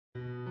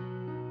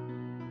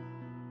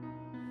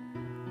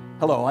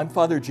Hello, I'm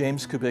Father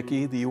James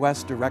Kubicki, the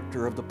U.S.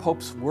 Director of the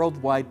Pope's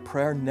Worldwide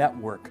Prayer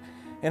Network,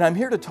 and I'm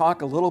here to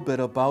talk a little bit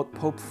about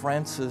Pope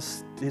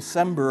Francis'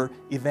 December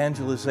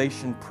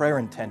Evangelization prayer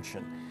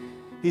intention.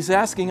 He's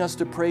asking us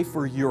to pray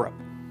for Europe.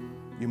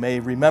 You may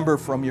remember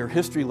from your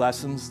history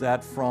lessons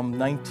that from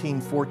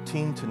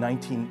 1914 to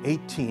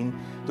 1918,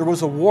 there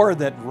was a war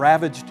that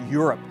ravaged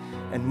Europe,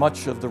 and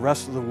much of the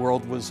rest of the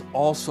world was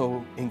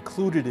also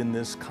included in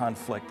this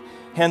conflict.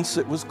 Hence,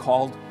 it was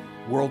called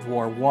World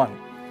War I.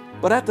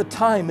 But at the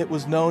time, it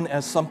was known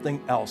as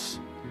something else.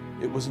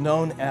 It was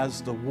known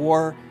as the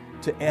war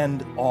to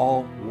end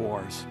all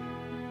wars.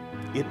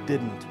 It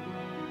didn't.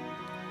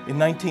 In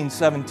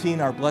 1917,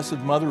 our Blessed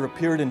Mother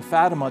appeared in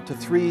Fatima to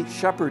 3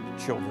 shepherd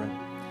children,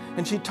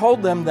 and she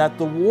told them that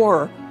the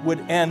war would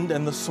end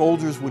and the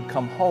soldiers would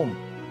come home.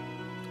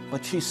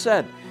 But she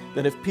said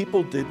that if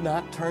people did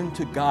not turn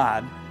to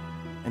God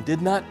and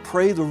did not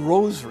pray the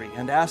rosary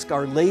and ask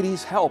Our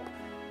Lady's help,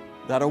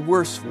 that a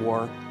worse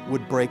war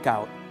would break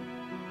out.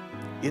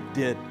 It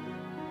did.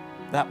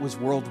 That was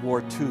World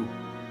War II.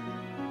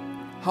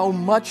 How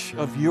much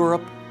of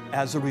Europe,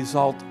 as a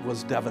result,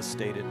 was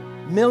devastated.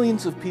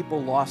 Millions of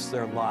people lost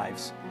their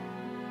lives,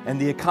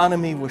 and the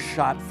economy was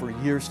shot for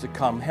years to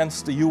come.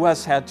 Hence, the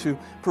U.S. had to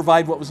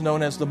provide what was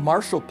known as the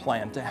Marshall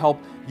Plan to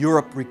help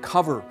Europe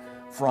recover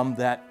from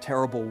that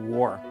terrible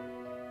war.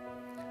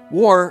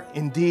 War,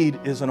 indeed,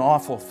 is an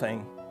awful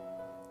thing,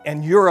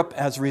 and Europe,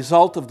 as a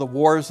result of the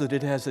wars that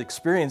it has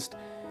experienced,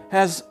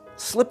 has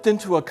slipped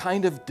into a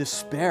kind of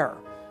despair,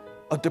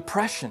 a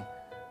depression,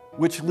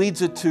 which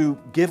leads it to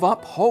give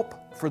up hope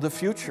for the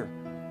future.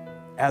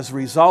 As a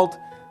result,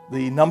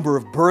 the number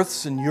of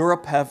births in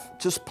Europe have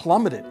just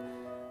plummeted.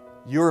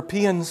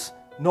 Europeans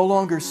no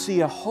longer see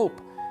a hope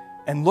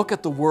and look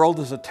at the world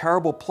as a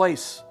terrible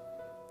place,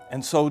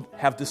 and so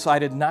have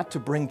decided not to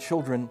bring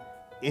children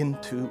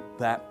into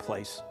that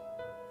place.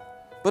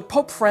 But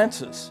Pope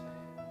Francis,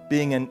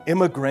 being an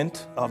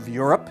immigrant of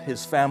Europe,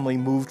 his family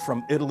moved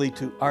from Italy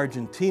to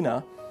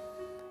Argentina,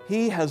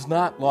 he has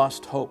not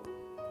lost hope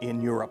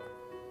in Europe.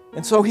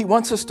 And so he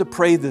wants us to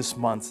pray this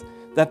month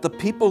that the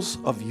peoples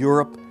of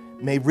Europe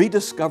may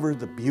rediscover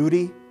the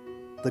beauty,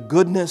 the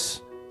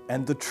goodness,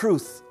 and the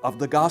truth of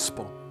the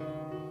gospel,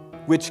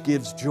 which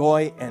gives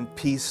joy and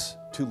peace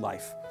to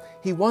life.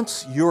 He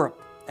wants Europe,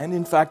 and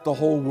in fact the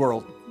whole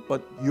world,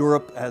 but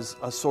Europe as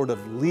a sort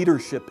of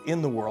leadership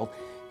in the world,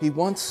 he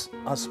wants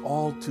us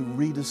all to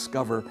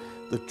rediscover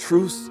the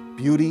truth,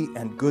 beauty,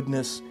 and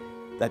goodness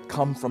that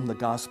come from the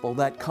gospel,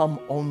 that come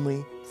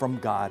only from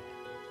God.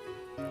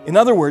 In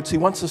other words, he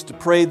wants us to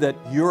pray that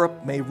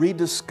Europe may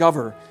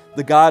rediscover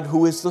the God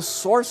who is the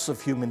source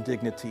of human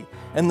dignity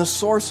and the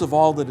source of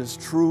all that is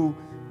true,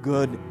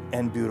 good,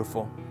 and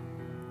beautiful.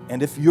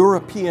 And if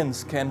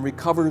Europeans can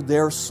recover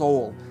their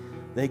soul,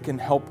 they can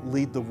help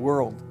lead the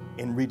world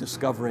in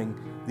rediscovering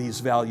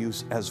these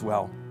values as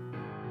well.